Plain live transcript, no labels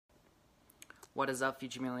What is up,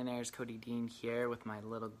 future millionaires? Cody Dean here with my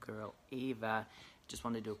little girl Ava. Just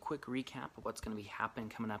wanted to do a quick recap of what's going to be happening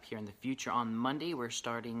coming up here in the future. On Monday, we're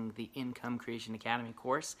starting the Income Creation Academy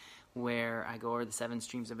course, where I go over the 7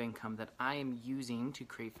 streams of income that I am using to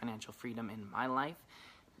create financial freedom in my life.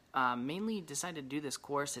 Mainly decided to do this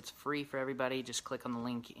course. It's free for everybody. Just click on the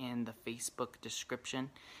link in the Facebook description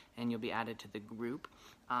and you'll be added to the group.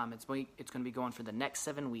 It's going to be going for the next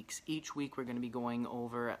 7 weeks. Each week we're going to be going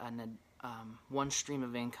over one stream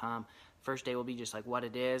of income. First day will be just like what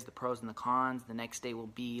it is, the pros and the cons. The next day will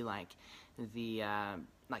be like the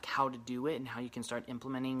like how to do it and how you can start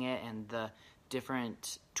implementing it, and the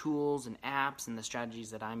different tools and apps and the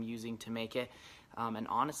strategies that I'm using to make it. And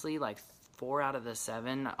honestly, like 4 out of the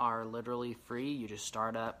 7 are literally free. You just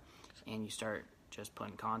start up and you start just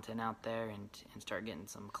putting content out there and start getting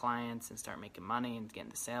some clients and start making money and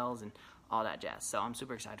getting the sales and all that jazz. So I'm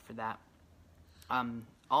super excited for that.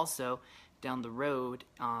 Also, down the road,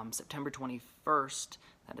 September 21st,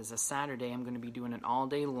 that is a Saturday, I'm going to be doing an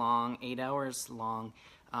all-day long, 8 hours long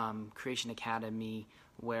Creation Academy,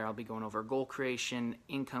 where I'll be going over goal creation,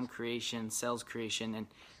 income creation, sales creation, and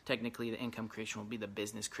technically the income creation will be the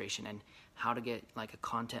business creation, and how to get like a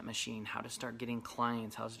content machine, how to start getting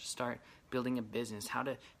clients, how to start building a business, how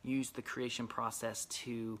to use the creation process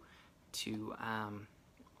to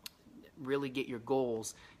really get your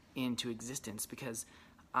goals into existence. Because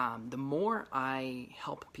the more I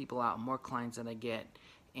help people out, more clients that I get,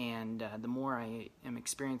 and the more I am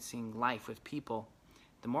experiencing life with people,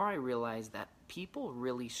 the more I realize that people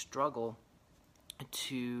really struggle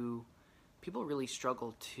to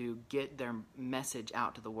get their message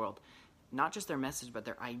out to the world. Not just their message, but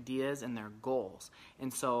their ideas and their goals.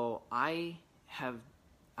 And so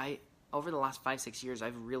over the last 5-6 years,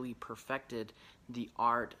 I've really perfected the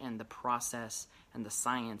art and the process and the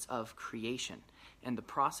science of creation, and the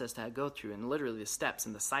process that I go through, and literally the steps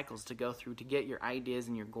and the cycles to go through to get your ideas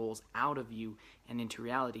and your goals out of you and into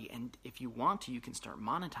reality. And if you want to, you can start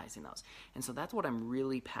monetizing those. And so that's what I'm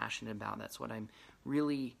really passionate about. That's what I'm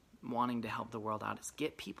really wanting to help the world out, is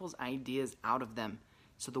get people's ideas out of them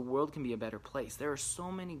so the world can be a better place. There are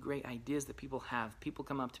so many great ideas that people have. People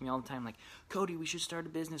come up to me all the time like, Cody, we should start a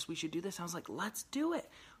business. We should do this. I was like, let's do it.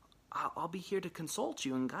 I'll be here to consult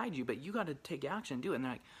you and guide you, but you got to take action and do it. And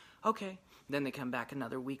they're like, okay. Then they come back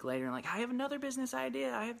another week later and like, I have another business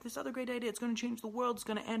idea. I have this other great idea. It's going to change the world. It's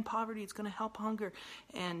going to end poverty. It's going to help hunger.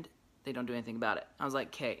 And they don't do anything about it. I was like,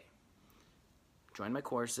 okay, join my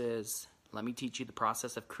courses. Let me teach you the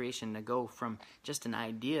process of creation to go from just an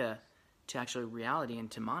idea to actually reality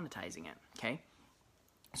and to monetizing it, okay?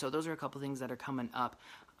 So those are a couple things that are coming up.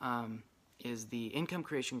 Is the income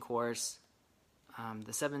creation course,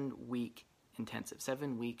 the 7-week intensive,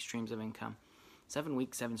 7-week streams of income. 7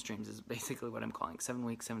 weeks, 7 streams is basically what I'm calling. 7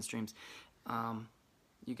 weeks, 7 streams.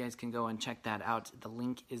 You guys can go and check that out. The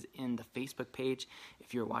link is in the Facebook page.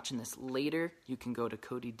 If you're watching this later, you can go to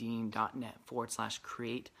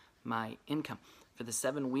codydean.net/create my income. For the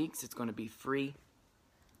 7 weeks, it's going to be free.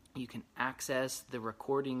 You can access the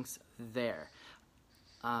recordings there.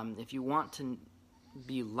 If you want to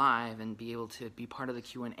be live and be able to be part of the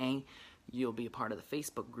Q&A, you'll be a part of the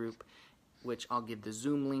Facebook group, which I'll give the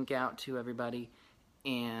Zoom link out to everybody,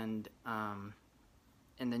 and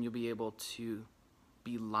then you'll be able to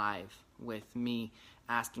be live with me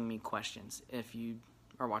asking me questions. If you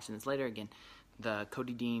are watching this later, again, the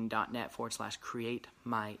codydean.net/create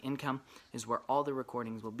my income is where all the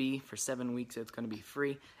recordings will be. For 7 weeks, it's going to be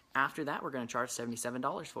free. After that, we're going to charge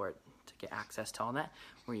 $77 for it to get access to all that,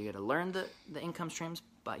 where you get to learn the income streams,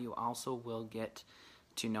 but you also will get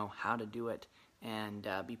to know how to do it and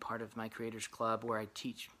be part of my Creators Club, where I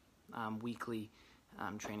teach weekly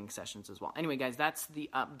training sessions as well. Anyway, guys, that's the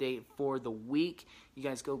update for the week. You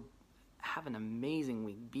guys go have an amazing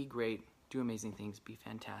week. Be great. Do amazing things. Be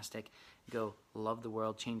fantastic. Go love the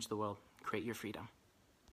world. Change the world. Create your freedom.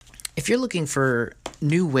 If you're looking for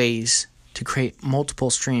new ways to create multiple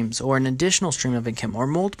streams or an additional stream of income or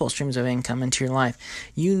multiple streams of income into your life,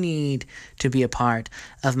 you need to be a part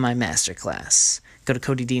of my masterclass. Go to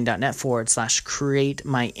codydean.net/create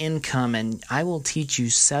my income, and I will teach you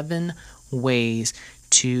 7 ways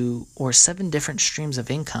or 7 different streams of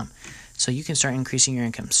income so you can start increasing your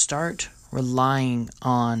income. Start relying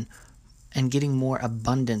on and getting more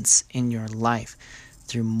abundance in your life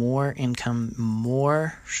through more income,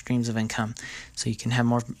 more streams of income, so you can have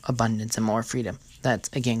more abundance and more freedom. That's,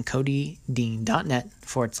 again,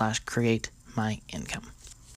 codydean.net/create my income.